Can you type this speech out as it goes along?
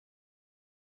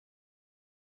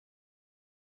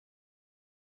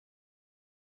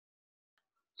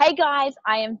Hey guys,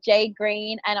 I am Jade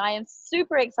Green and I am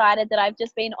super excited that I've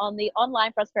just been on the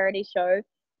online prosperity show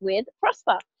with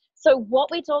Prosper. So what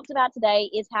we talked about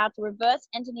today is how to reverse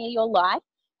engineer your life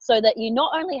so that you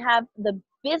not only have the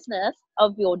business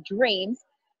of your dreams,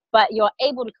 but you're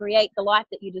able to create the life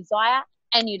that you desire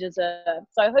and you deserve.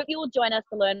 So I hope you will join us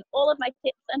to learn all of my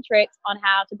tips and tricks on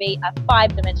how to be a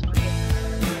 5-dimensional business.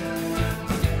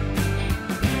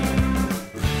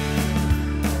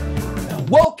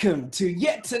 Welcome to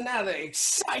yet another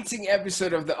exciting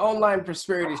episode of the Online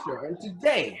Prosperity Show. And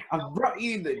today I've brought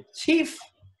you the Chief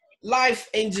Life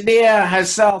Engineer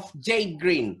herself, Jade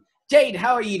Green. Jade,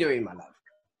 how are you doing, my love?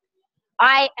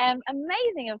 I am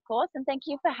amazing, of course, and thank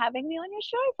you for having me on your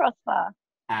show, Prosper.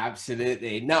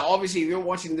 Absolutely. Now, obviously, if you're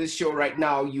watching this show right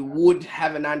now, you would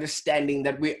have an understanding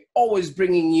that we're always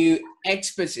bringing you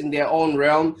experts in their own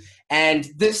realm. And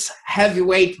this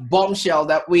heavyweight bombshell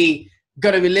that we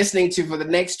going to be listening to for the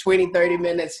next 20-30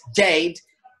 minutes, Jade,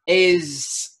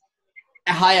 is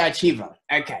a high achiever.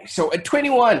 Okay, so at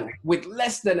 21 with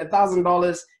less than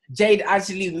 $1,000, Jade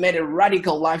actually made a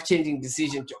radical life-changing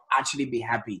decision to actually be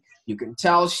happy. You can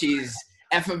tell she's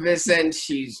effervescent,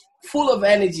 she's full of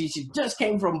energy. She just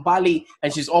came from Bali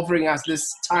and she's offering us this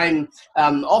time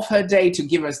of her day to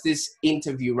give us this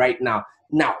interview right now.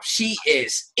 Now, she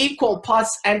is equal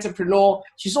parts entrepreneur.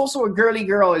 She's also a girly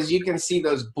girl, as you can see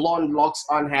those blonde locks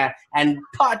on her, and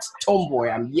part tomboy.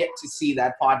 I'm yet to see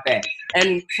that part there.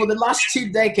 And for the last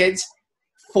 2 decades,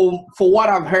 for what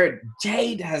I've heard,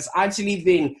 Jade has actually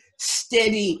been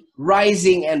steady,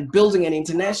 rising and building an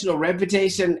international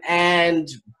reputation and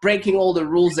breaking all the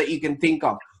rules that you can think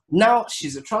of. Now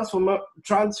she's a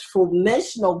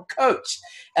transformational coach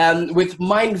with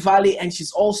Mindvalley, and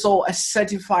she's also a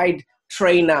certified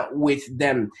trainer with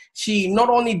them. She not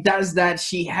only does that,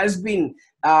 she has been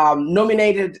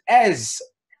nominated as,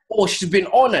 or she's been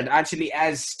honored actually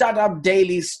as Startup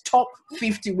Daily's top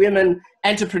 50 women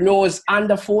entrepreneurs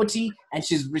under 40, and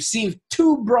she's received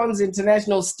 2 Bronze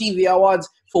International Stevie Awards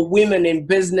for women in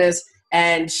business,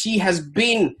 and she has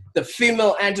been the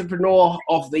female entrepreneur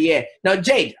of the year. Now,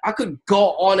 Jade, I could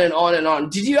go on and on and on.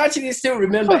 Did you actually still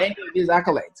remember any of these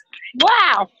accolades?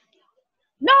 Wow.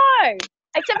 No,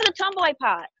 except for the tomboy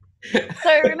part.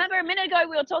 So remember a minute ago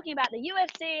we were talking about the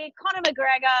UFC, Conor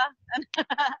McGregor,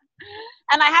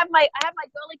 and I have my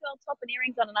girly girl top and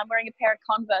earrings on, and I'm wearing a pair of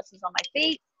Converses on my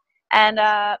feet, and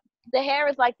the hair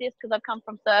is like this because I've come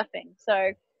from surfing.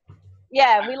 So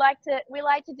yeah, we like to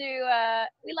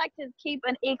keep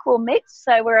an equal mix,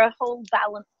 so we're a whole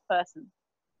balanced person.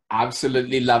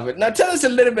 Absolutely love it. Now tell us a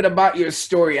little bit about your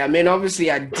story. I mean,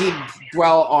 obviously I did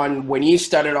dwell on when you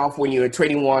started off when you were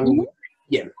 21. Mm-hmm.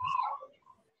 Yeah.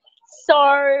 So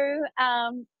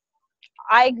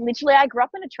I grew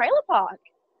up in a trailer park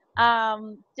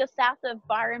just south of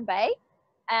Byron Bay.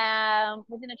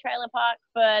 Was in a trailer park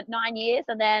for 9 years,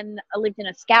 and then I lived in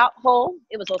a scout hall.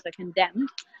 It was also condemned.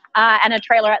 And a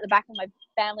trailer at the back of my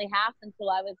family house until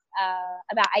I was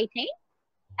about 18.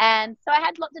 And so I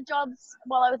had lots of jobs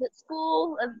while I was at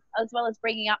school, as well as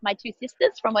bringing up my 2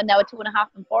 sisters from when they were 2.5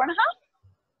 and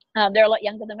 4.5. They're a lot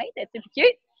younger than me. They're super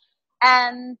cute.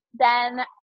 And then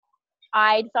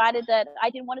I decided that I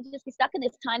didn't want to just be stuck in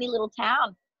this tiny little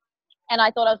town. And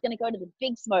I thought I was going to go to the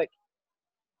Big Smoke.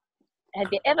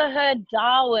 Have you ever heard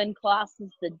Darwin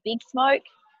classes the Big Smoke?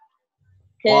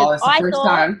 Well, it's the first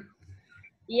time.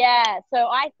 Yeah, so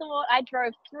I thought I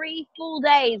drove 3 full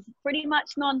days, pretty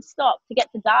much non-stop, to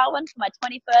get to Darwin for my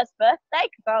 21st birthday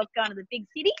because I was going to the big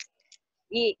city.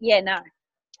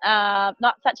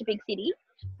 Not such a big city,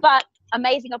 but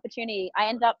amazing opportunity. I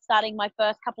ended up starting my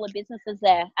first couple of businesses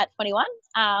there at 21.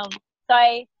 So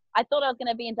I thought I was going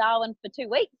to be in Darwin for 2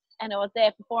 weeks, and I was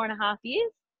there for 4.5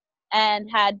 years and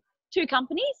had 2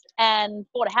 companies and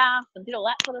bought a house and did all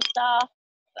that sort of stuff.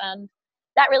 And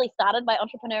that really started my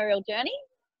entrepreneurial journey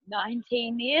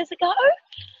 19 years ago.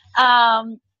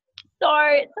 So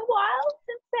it's a while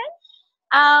since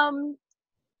then.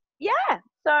 Yeah,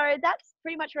 so that's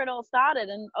pretty much where it all started.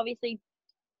 And obviously,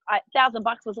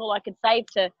 $1,000 was all I could save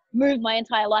to move my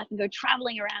entire life and go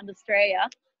traveling around Australia.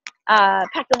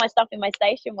 Packed all my stuff in my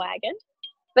station wagon.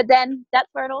 But then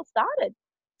that's where it all started.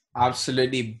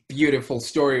 Absolutely beautiful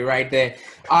story right there.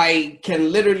 I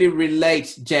can literally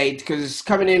relate, Jade, because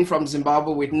coming in from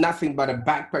Zimbabwe with nothing but a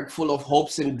backpack full of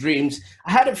hopes and dreams,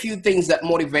 I had a few things that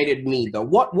motivated me though.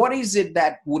 What is it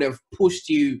that would have pushed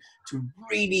you to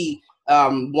really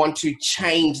want to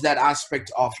change that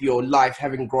aspect of your life,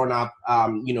 having grown up,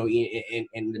 in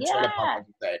the trailer park, like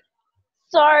you said?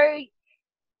 So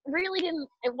really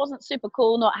it wasn't super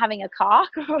cool not having a car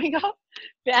growing up,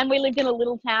 and we lived in a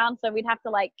little town, so we'd have to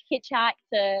like hitchhike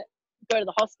to go to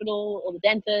the hospital or the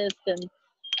dentist. And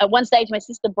at one stage, my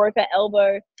sister broke her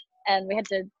elbow, and we had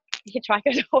to hitchhike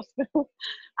her to hospital.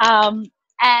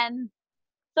 And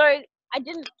so I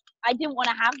didn't want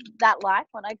to have that life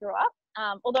when I grew up.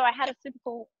 Although I had a super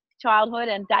cool childhood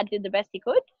and Dad did the best he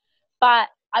could, but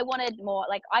I wanted more.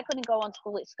 Like, I couldn't go on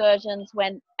school excursions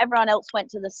when everyone else went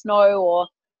to the snow or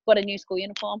got a new school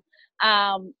uniform.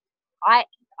 I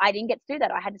didn't get to do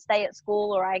that. I had to stay at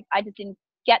school, or I just didn't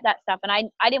get that stuff. And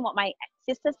I didn't want my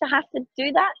sisters to have to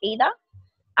do that either.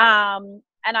 And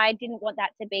I didn't want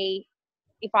that to be,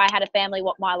 if I had a family,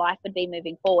 what my life would be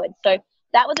moving forward. So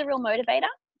that was a real motivator.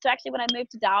 So actually, when I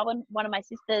moved to Darwin, one of my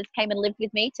sisters came and lived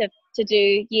with me to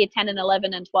do year 10 and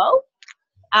 11 and 12,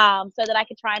 so that I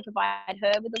could try and provide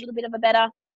her with a little bit of a better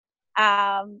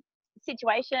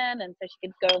situation, and so she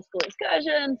could go on school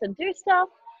excursions and do stuff.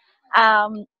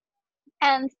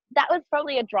 And that was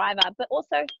probably a driver. But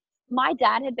also, my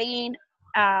dad had been,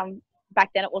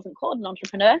 back then it wasn't called an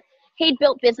entrepreneur. He'd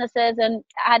built businesses and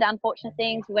had unfortunate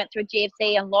things. We went through a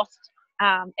GFC and lost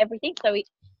everything. So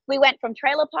we went from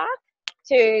trailer park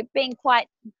to being quite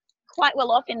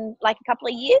well off in like a couple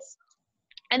of years.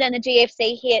 And then the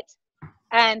GFC hit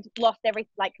and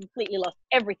completely lost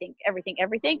everything.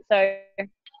 So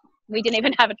we didn't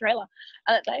even have a trailer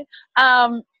at that day.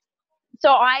 So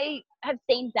I have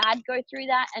seen Dad go through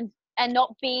that and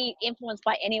not be influenced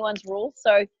by anyone's rules.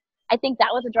 So I think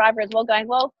that was a driver as well, going,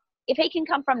 well, if he can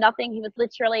come from nothing. He was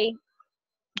literally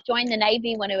joined the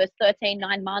Navy when he was 13,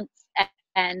 9 months,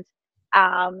 and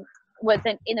was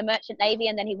in the merchant Navy,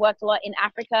 and then he worked a lot in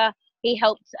Africa. He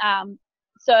helped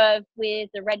serve with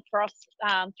the Red Cross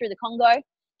through the Congo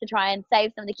to try and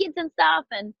save some of the kids and stuff,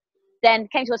 and then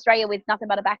came to Australia with nothing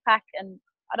but a backpack, and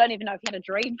I don't even know if he had a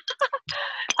dream,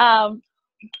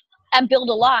 and build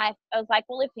a life. I was like,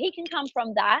 well, if he can come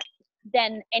from that,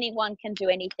 then anyone can do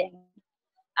anything.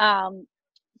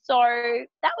 So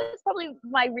that was probably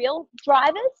my real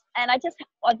drivers, and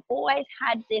I've always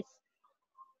had this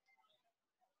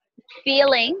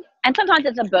feeling, and sometimes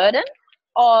it's a burden,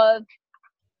 of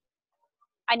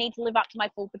I need to live up to my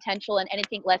full potential, and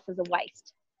anything less is a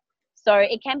waste. So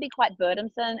it can be quite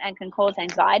burdensome and can cause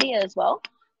anxiety as well.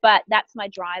 But that's my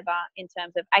driver in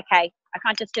terms of, okay, I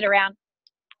can't just sit around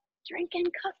drinking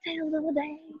cocktails all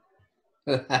day.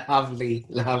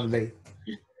 Lovely.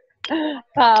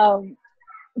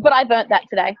 But I burnt that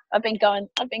today. I've been going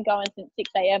since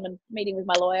 6 a.m. and meeting with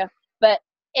my lawyer. But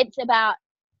it's about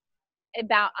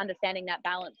understanding that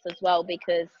balance as well,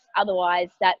 because otherwise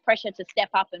that pressure to step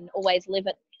up and always live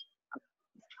at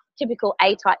typical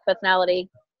A-type personality,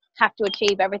 have to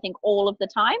achieve everything all of the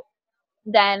time,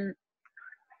 then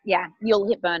yeah, you'll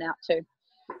hit burnout too.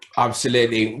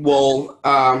 Absolutely. Well,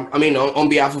 I mean, on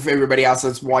behalf of everybody else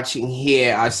that's watching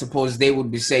here, I suppose they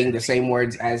would be saying the same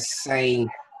words as saying,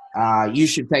 you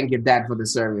should thank your dad for the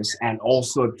service, and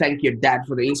also thank your dad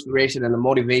for the inspiration and the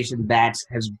motivation that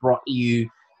has brought you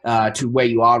to where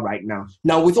you are right now.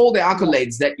 Now, with all the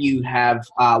accolades that you have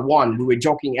won, we were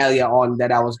joking earlier on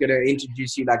that I was going to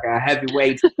introduce you like a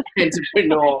heavyweight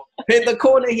entrepreneur in the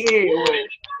corner here.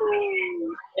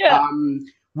 Yeah.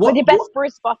 With your best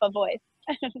Bruce Buffer voice.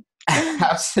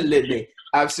 Absolutely.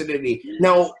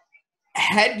 Now,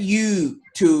 had you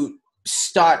to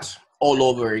start all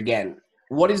over again,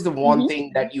 what is the one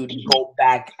thing that you'd go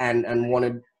back and want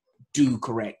to do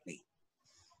correctly?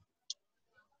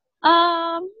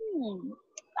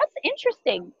 That's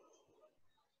interesting.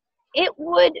 It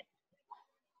would.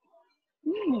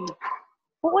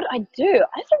 What would I do?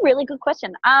 That's a really good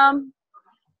question.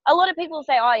 A lot of people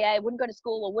say, oh yeah, I wouldn't go to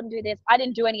school or wouldn't do this. I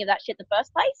didn't do any of that shit in the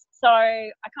first place, so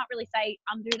I can't really say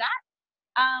undo that.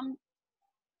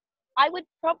 I would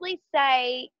probably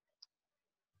say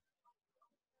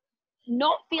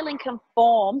not feeling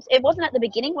conformed. It wasn't at the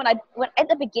beginning when at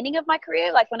the beginning of my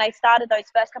career, like when I started those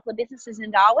first couple of businesses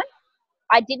in Darwin,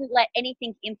 I didn't let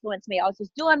anything influence me. I was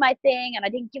just doing my thing and I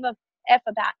didn't give a F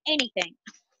about anything.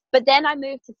 But then I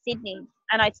moved to Sydney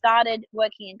and I started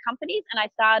working in companies, and I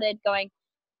started going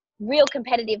real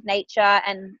competitive nature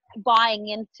and buying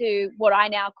into what I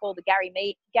now call the Gary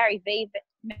V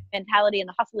mentality and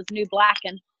the hustler's new black,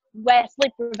 and where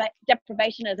sleep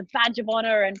deprivation is a badge of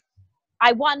honor. And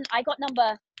I got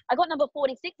number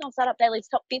 46 on Startup Daily's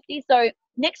top 50. So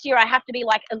next year I have to be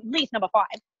like at least number 5.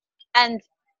 And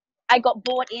I got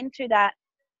bought into that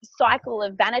cycle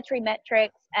of vanity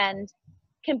metrics and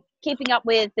keeping up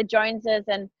with the Joneses,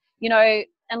 and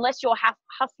unless you're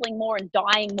hustling more and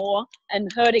dying more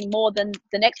and hurting more than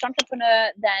the next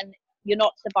entrepreneur, then you're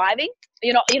not surviving.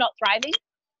 You're not thriving.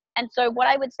 And so what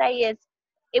I would say is,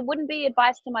 it wouldn't be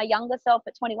advice to my younger self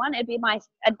at 21. It'd be my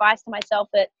advice to myself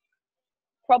at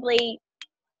probably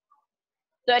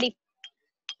 30,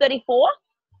 34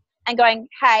 and going,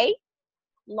 hey,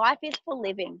 life is for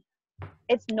living.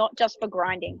 It's not just for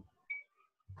grinding.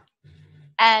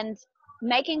 And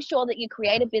making sure that you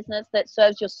create a business that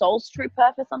serves your soul's true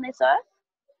purpose on this earth,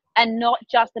 and not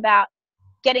just about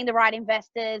getting the right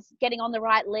investors, getting on the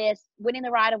right list, winning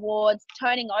the right awards,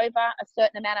 turning over a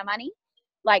certain amount of money.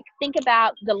 Like, think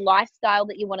about the lifestyle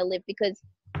that you want to live, because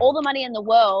all the money in the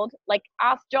world, like,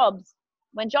 ask Jobs.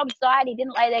 When Jobs died, he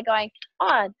didn't lay there going,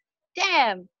 oh,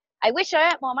 damn, I wish I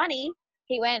earned more money.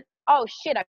 He went, oh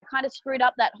shit, I kind of screwed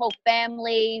up that whole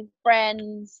family,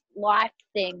 friends, life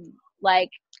thing. Like,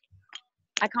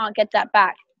 I can't get that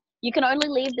back. You can only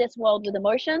leave this world with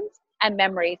emotions and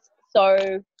memories. So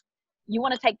you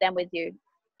want to take them with you.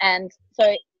 And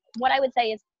so what I would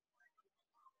say is,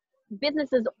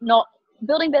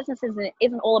 building businesses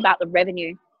isn't all about the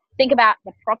revenue. Think about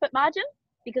the profit margin,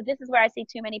 because this is where I see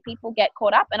too many people get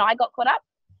caught up, and I got caught up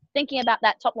thinking about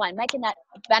that top line, making that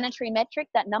vanity metric,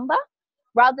 that number,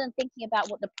 rather than thinking about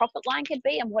what the profit line could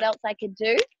be and what else I could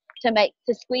do to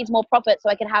squeeze more profit so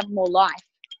I could have more life.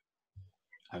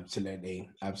 Absolutely.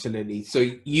 So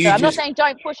I'm not saying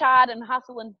don't push hard and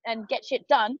hustle and get shit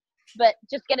done, but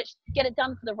just get it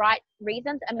done for the right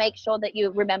reasons, and make sure that you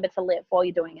remember to live while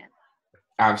you're doing it.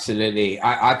 Absolutely.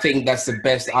 I think that's the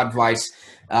best advice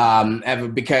ever,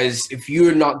 because if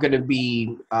you're not going to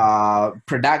be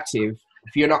productive,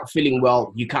 if you're not feeling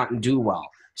well, you can't do well.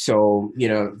 So,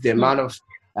 the amount of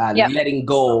letting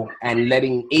go and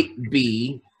letting it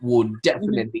be would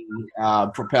definitely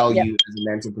propel you as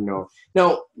an entrepreneur.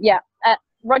 Now,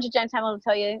 Roger James Hamilton will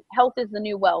tell you, health is the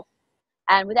new wealth.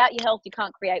 And without your health, you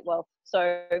can't create wealth.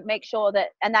 So make sure that,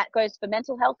 and that goes for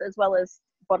mental health as well as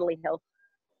bodily health.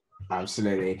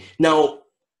 Absolutely. Now,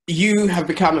 you have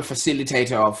become a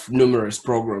facilitator of numerous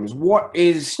programs. What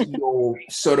is your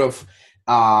sort of,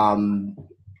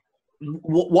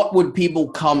 what would people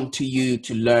come to you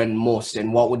to learn most,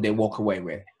 and what would they walk away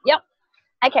with? Yep.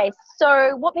 Okay.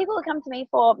 So what people would come to me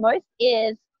for most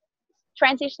is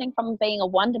transitioning from being a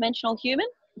one-dimensional human,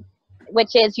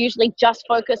 which is usually just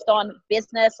focused on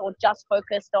business or just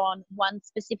focused on one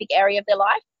specific area of their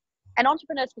life. And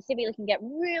entrepreneurs specifically can get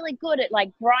really good at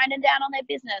like grinding down on their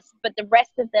business, but the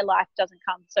rest of their life doesn't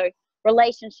come. So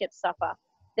relationships suffer,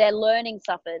 their learning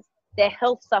suffers, their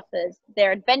health suffers,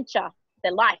 their adventure,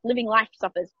 their life, living life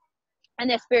suffers, and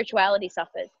their spirituality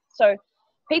suffers. So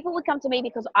people would come to me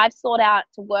because I've sought out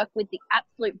to work with the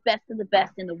absolute best of the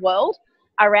best in the world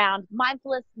around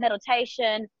mindfulness,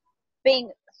 meditation,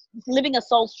 living a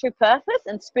soul's true purpose,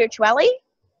 and spirituality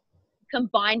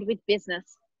combined with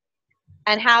business,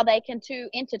 and how they can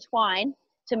intertwine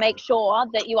to make sure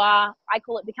that you are, I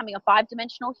call it becoming a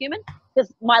 5-dimensional human,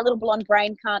 because my little blonde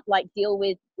brain can't like deal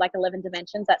with like 11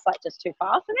 dimensions. That's like just too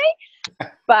far for me.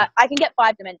 But I can get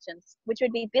 5 dimensions, which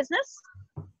would be business,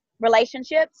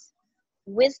 relationships,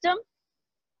 wisdom,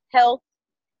 health,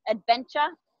 adventure,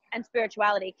 and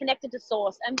spirituality connected to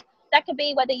source. And that could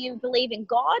be whether you believe in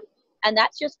God and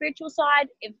that's your spiritual side.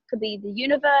 It could be the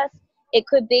universe. It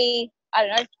could be, I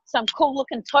don't know, some cool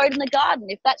looking toad in the garden.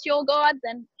 If that's your God,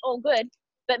 then all good.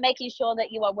 But making sure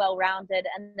that you are well-rounded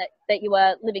and that you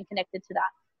are living connected to that.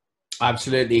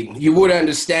 Absolutely. You would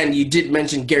understand, you did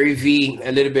mention Gary Vee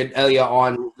a little bit earlier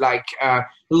on, like a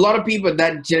lot of people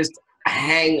that just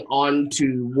hang on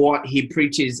to what he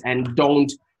preaches and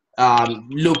don't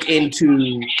look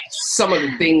into some of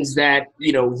the things that,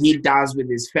 he does with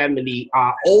his family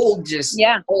are all just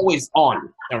always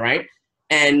on. All right.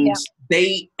 And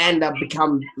they end up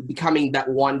becoming that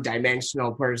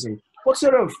one-dimensional person. What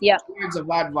sort of words of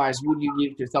advice would you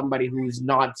give to somebody who's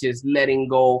not just letting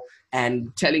go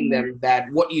and telling them that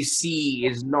what you see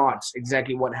is not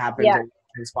exactly what happens and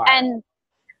transpires? And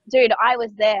dude, I was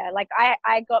there. Like I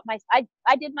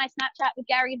did my Snapchat with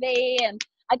Gary Vee, and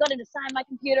I got him to sign my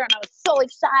computer, and I was so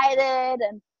excited.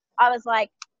 And I was like,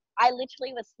 I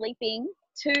literally was sleeping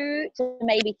 2 to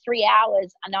maybe 3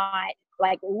 hours a night,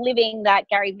 like living that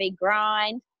Gary Vee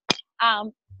grind.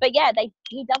 But yeah,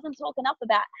 he doesn't talk enough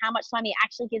about how much time he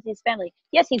actually gives his family.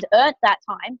 Yes, he's earned that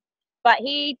time, but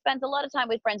he spends a lot of time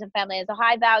with friends and family as a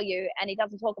high value, and he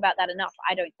doesn't talk about that enough,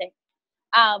 I don't think.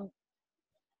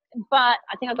 But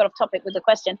I think I got off topic with the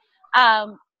question.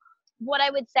 What I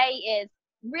would say is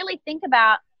really think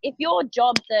about if your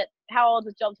Jobs how old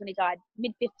was Jobs when he died?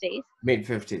 Mid-50s?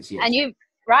 Mid-50s, yes. And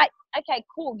okay,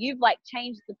 cool. You've like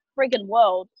changed the friggin'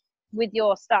 world with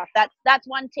your stuff. That's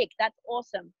one tick. That's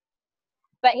awesome.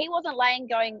 But he wasn't laying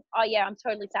going, oh yeah, I'm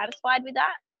totally satisfied with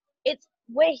that. It's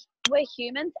we're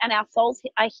humans, and our souls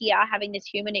are here having this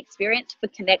human experience for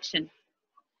connection.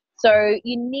 So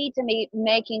you need to be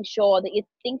making sure that you're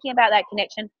thinking about that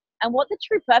connection and what the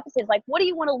true purpose is. Like, what do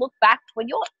you want to look back when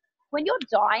you're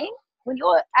dying, when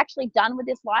you're actually done with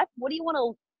this life? What do you want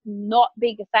to not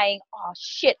be saying, oh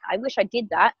shit, I wish I did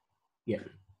that? Yeah,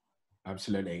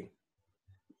 absolutely.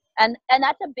 And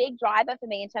that's a big driver for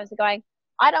me in terms of going,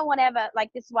 I don't want to ever,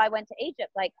 like, this is why I went to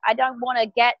Egypt. Like, I don't want to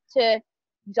get to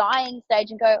dying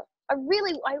stage and go, I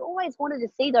always wanted to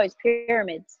see those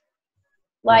pyramids.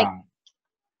 Like, Wow.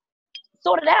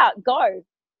 sort it out, go.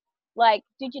 Like,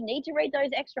 did you need to read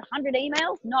those extra 100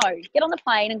 emails? No, get on the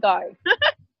plane and go.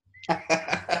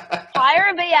 Hire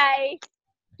a VA,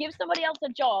 give somebody else a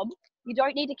job. You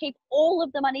don't need to keep all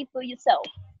of the money for yourself.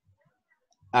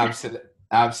 Absolutely.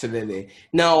 Absolutely.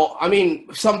 No, I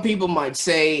mean, some people might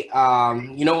say,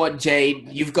 you know what, Jade,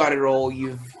 you've got it all.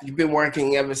 You've been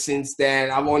working ever since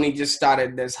then. I've only just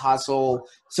started this hustle,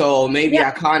 so maybe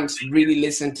I can't really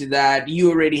listen to that. You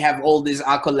already have all these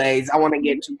accolades. I want to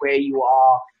get to where you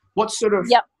are. What sort of,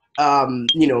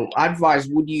 advice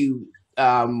would you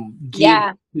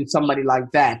give to somebody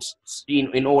like that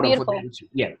in order for them to,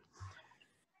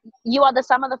 You are the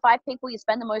sum of the 5 people you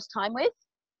spend the most time with.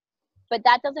 But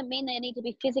that doesn't mean they need to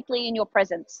be physically in your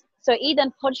presence. So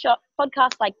either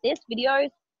podcasts like this, videos,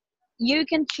 you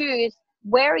can choose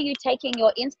where are you taking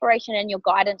your inspiration and your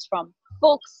guidance from.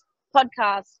 Books,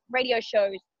 podcasts, radio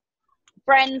shows,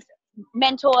 friends,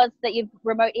 mentors that you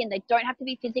remote in. They don't have to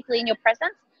be physically in your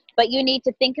presence, but you need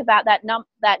to think about that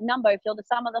number. If you're the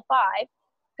sum of the 5,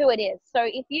 who it is. So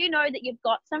if you know that you've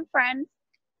got some friends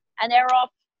and they're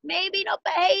off maybe not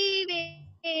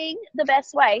behaving the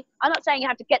best way, I'm not saying you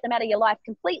have to get them out of your life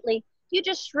completely. You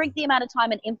just shrink the amount of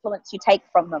time and influence you take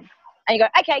from them. And you go,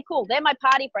 okay, cool, they're my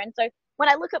party friends. So when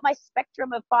I look at my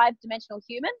spectrum of 5-dimensional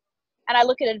human and I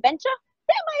look at adventure,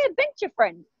 they're my adventure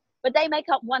friends. But they make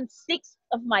up 1/6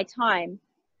 of my time.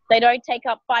 They don't take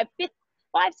up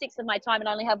 5/6 of my time, and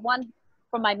I only have 1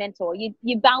 from my mentor.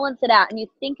 You balance it out and you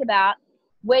think about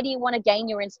where do you want to gain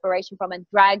your inspiration from and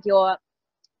drag your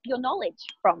knowledge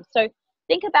from. So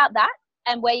think about that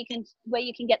and where you can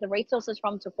get the resources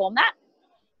from to form that.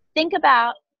 Think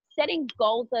about setting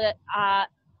goals that are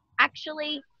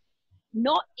actually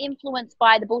not influenced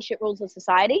by the bullshit rules of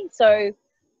society. So,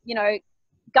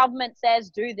 government says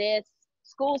do this,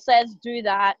 school says do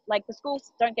that. Like, the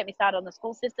schools, don't get me started on the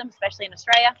school system, especially in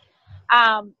Australia.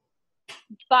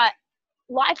 But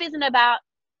life isn't about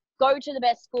go to the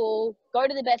best school, go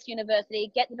to the best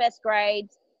university, get the best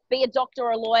grades, be a doctor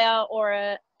or a lawyer or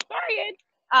a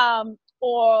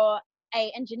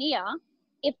engineer.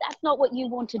 If that's not what you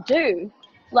want to do,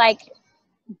 like,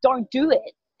 don't do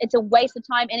it. It's a waste of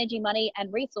time, energy, money,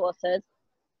 and resources.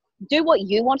 Do what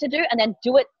you want to do and then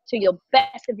do it to your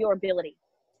best of your ability.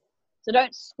 So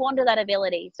don't squander that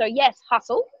ability. So yes,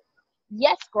 hustle.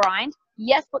 Yes, grind.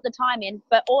 Yes, put the time in.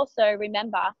 But also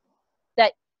remember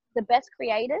that the best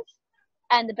creators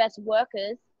and the best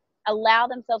workers allow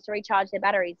themselves to recharge their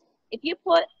batteries. If you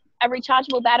put a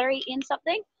rechargeable battery in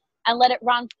something and let it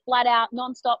run flat out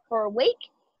nonstop for a week,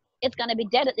 it's going to be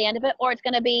dead at the end of it, or it's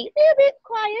going to be a bit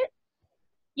quiet.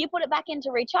 You put it back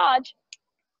into recharge,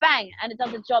 bang, and it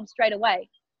does its job straight away.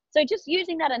 So just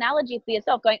using that analogy for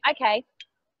yourself, going, okay,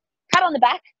 pat on the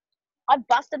back. I've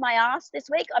busted my ass this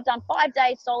week. I've done 5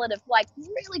 days solid of like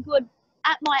really good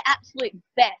at my absolute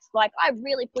best. Like, I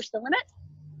really pushed the limits.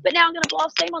 But now I'm going to blow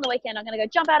off steam on the weekend. I'm going to go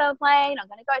jump out of a plane. I'm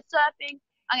going to go surfing.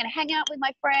 I'm going to hang out with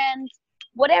my friends.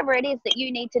 Whatever it is that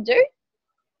you need to do.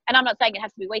 And I'm not saying it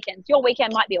has to be weekends. Your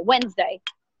weekend might be a Wednesday.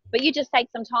 But you just take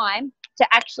some time to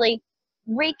actually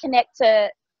reconnect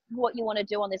to what you want to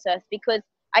do on this earth. Because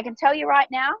I can tell you right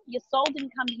now, your soul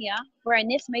didn't come here wearing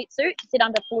this meat suit, sit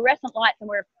under fluorescent lights and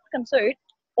wear a fucking suit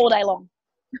all day long.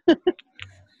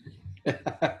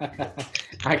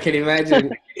 I can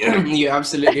imagine. You're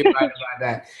absolutely right about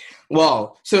that.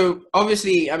 Well, so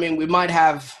obviously, I mean, we might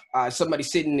have somebody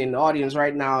sitting in the audience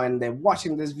right now and they're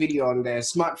watching this video on their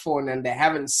smartphone and they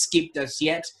haven't skipped us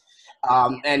yet.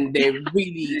 And they're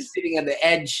really sitting at the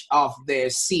edge of their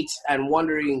seat and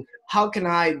wondering, how can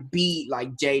I be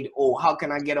like Jade, or how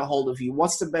can I get a hold of you?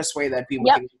 What's the best way that people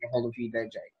can get a hold of you there,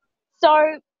 Jade?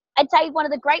 So I'd say one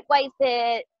of the great ways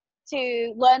to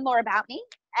learn more about me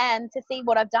and to see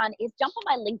what I've done is jump on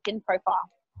my LinkedIn profile.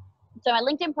 So my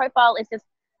LinkedIn profile is just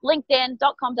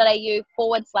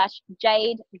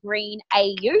linkedin.com.au/Jade Green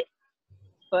AU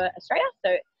for Australia.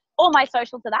 So all my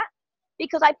socials are that,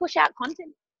 because I push out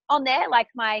content on there, like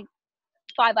my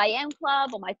 5 a.m.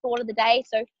 club or my thought of the day.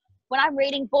 So when I'm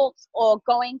reading books or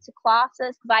going to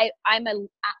classes, because I'm an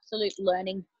absolute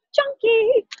learning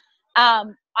junkie,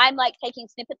 I'm like taking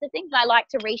snippets of things and I like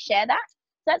to reshare that.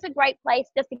 So that's a great place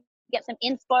just to get some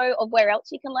inspo of where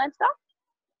else you can learn stuff.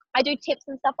 I do tips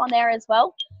and stuff on there as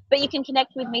well. but you can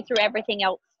connect with me through everything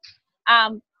else.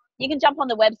 You can jump on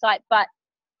the website, but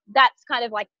that's kind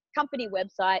of like company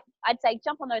website. I'd say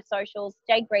jump on those socials,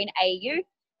 Jade Green AU,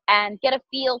 and get a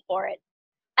feel for it.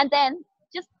 And then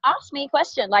just ask me a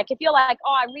question. Like if you're like,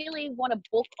 oh, I really want to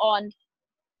book on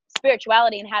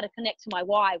spirituality and how to connect to my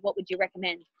why, what would you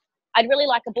recommend? I'd really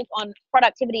like a book on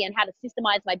productivity and how to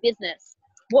systemize my business.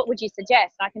 What would you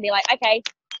suggest? I can be like, okay,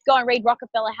 go and read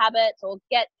Rockefeller Habits, or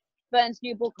get Byrne's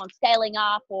new book on scaling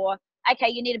up, or okay,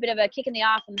 you need a bit of a kick in the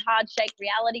ass and hard shake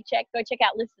reality check, go check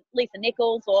out Lisa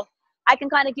Nichols, or I can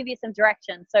kind of give you some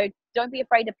direction. So don't be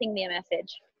afraid to ping me a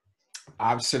message.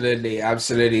 Absolutely,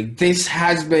 absolutely. This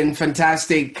has been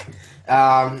fantastic.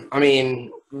 I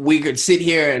mean, we could sit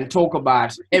here and talk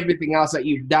about everything else that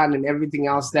you've done and everything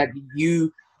else that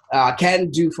you can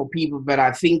do for people, but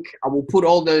I think I will put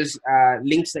all those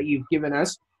links that you've given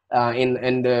us in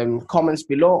the comments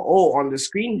below or on the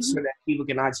screen, so that people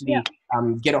can actually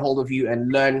get a hold of you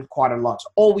and learn quite a lot.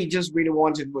 All we just really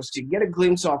wanted was to get a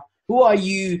glimpse of who are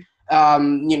you,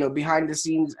 you know, behind the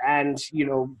scenes, and you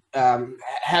know,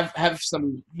 have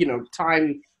some, you know,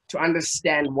 time to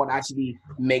understand what actually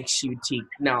makes you tick.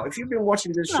 Now, if you've been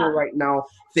watching this show right now,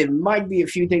 there might be a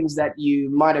few things that you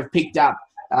might have picked up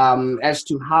as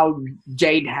to how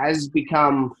Jade has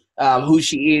become who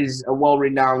she is, a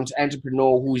well-renowned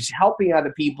entrepreneur who's helping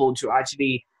other people to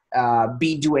actually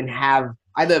be, do, and have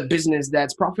either a business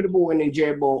that's profitable and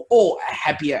enjoyable, or a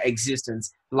happier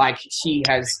existence, like she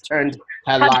has turned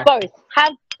her life.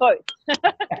 Have both.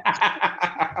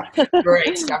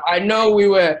 Great stuff. I know we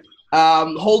were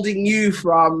holding you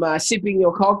from sipping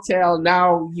your cocktail.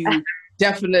 Now you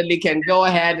definitely can go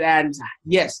ahead and,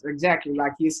 yes, exactly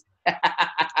like you said.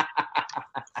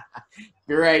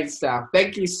 Great stuff.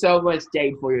 Thank you so much,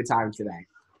 Jade, for your time today.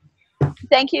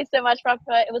 Thank you so much, Rocker.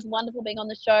 It was wonderful being on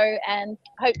the show, and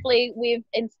hopefully we've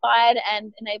inspired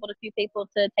and enabled a few people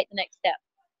to take the next step.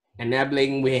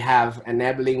 Enabling we have.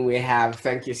 Enabling we have.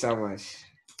 Thank you so much.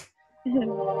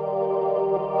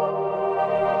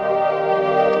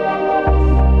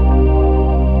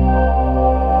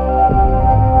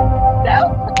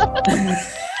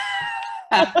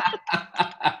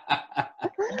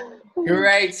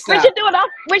 Great stuff.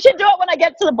 We should do it when I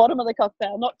get to the bottom of the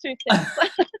cocktail, not too thin.